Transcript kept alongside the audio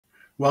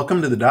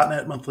Welcome to the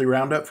 .NET Monthly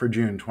Roundup for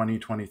June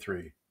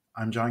 2023.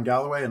 I'm Jon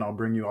Galloway, and I'll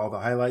bring you all the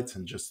highlights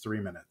in just 3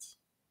 minutes.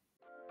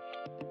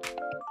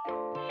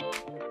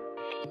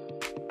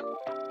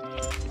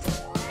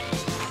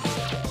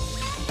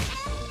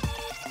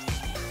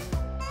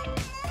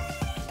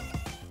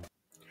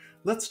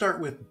 Let's start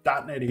with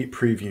 .NET 8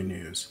 preview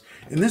news.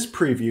 In this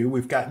preview,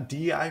 we've got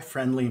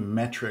DI-friendly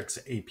metrics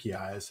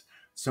APIs,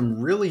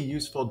 some really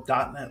useful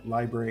 .NET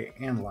library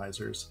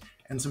analyzers,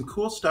 and some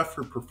cool stuff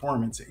for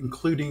performance,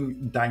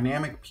 including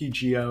dynamic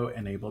PGO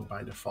enabled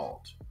by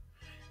default.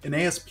 In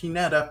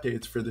ASP.NET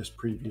updates for this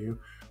preview,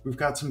 we've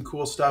got some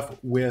cool stuff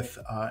with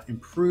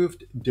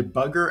improved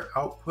debugger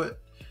output,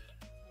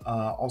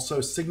 also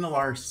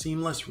SignalR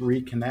seamless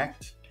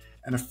reconnect,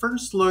 and a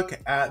first look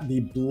at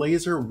the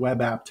Blazor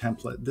web app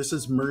template. This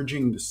is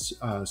merging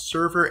the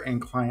server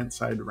and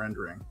client-side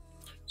rendering.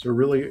 So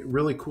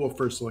really cool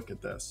first look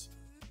at this.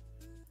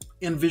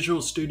 In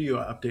Visual Studio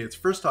updates,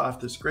 first off,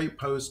 this great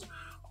post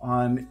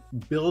on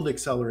build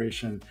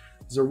acceleration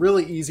is a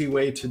really easy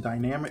way to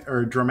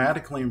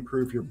dramatically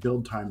improve your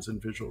build times in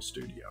Visual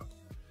Studio.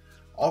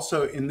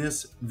 Also, in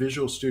this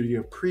Visual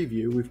Studio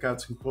preview, we've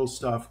got some cool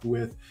stuff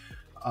with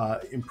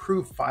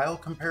improved file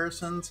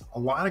comparisons, a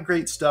lot of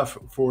great stuff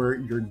for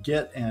your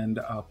Git and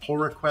pull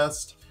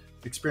request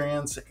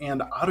experience,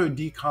 and auto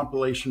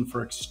decompilation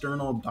for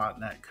external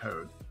 .NET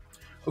code.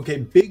 Okay,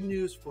 big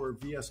news for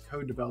VS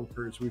Code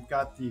developers. We've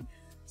got the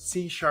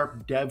C#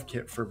 Dev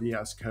Kit for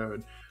VS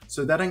Code.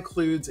 So that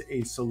includes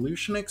a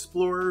Solution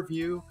Explorer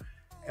view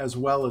as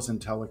well as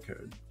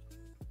IntelliCode.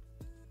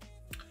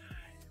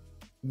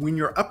 When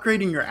you're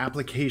upgrading your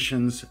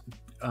applications,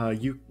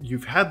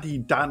 you've had the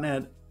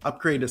 .NET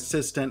Upgrade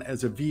Assistant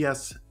as a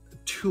VS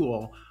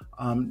tool.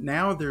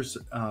 Now there's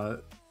a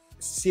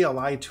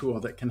CLI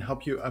tool that can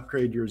help you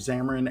upgrade your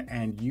Xamarin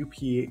and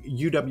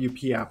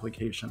UWP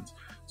applications.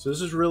 So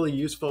this is really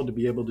useful to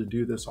be able to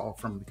do this all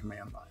from the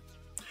command line.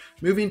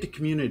 Moving to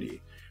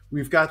community,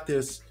 we've got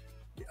this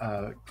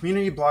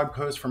community blog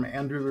post from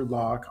Andrew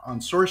Locke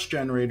on source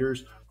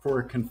generators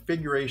for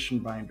configuration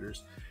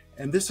binders.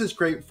 And this is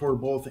great for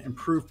both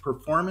improved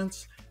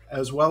performance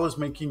as well as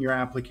making your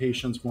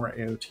applications more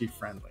AOT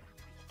friendly.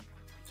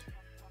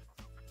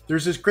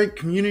 There's this great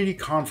community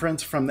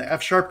conference from the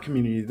F#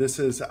 community. This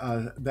is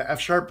the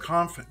F#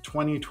 Conf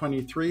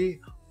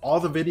 2023. All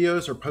the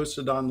videos are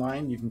posted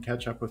online. You can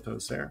catch up with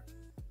those there.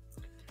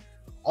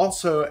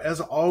 Also,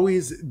 as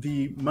always,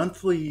 the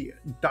monthly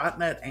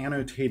 .NET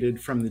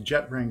Annotated from the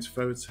JetBrains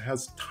folks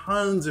has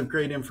tons of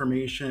great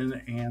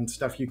information and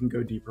stuff you can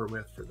go deeper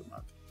with for the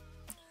month.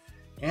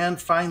 And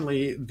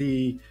finally,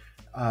 the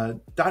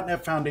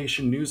 .NET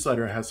Foundation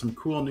newsletter has some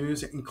cool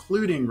news,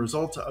 including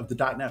results of the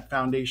 .NET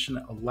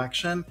Foundation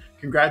election.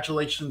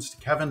 Congratulations to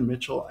Kevin,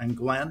 Mitchell, and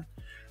Glenn,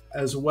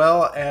 as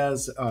well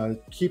as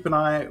keep an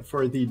eye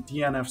for the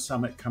DNF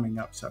Summit coming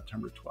up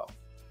September 12th.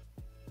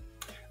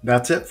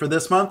 That's it for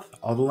this month.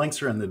 All the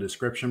links are in the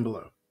description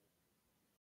below.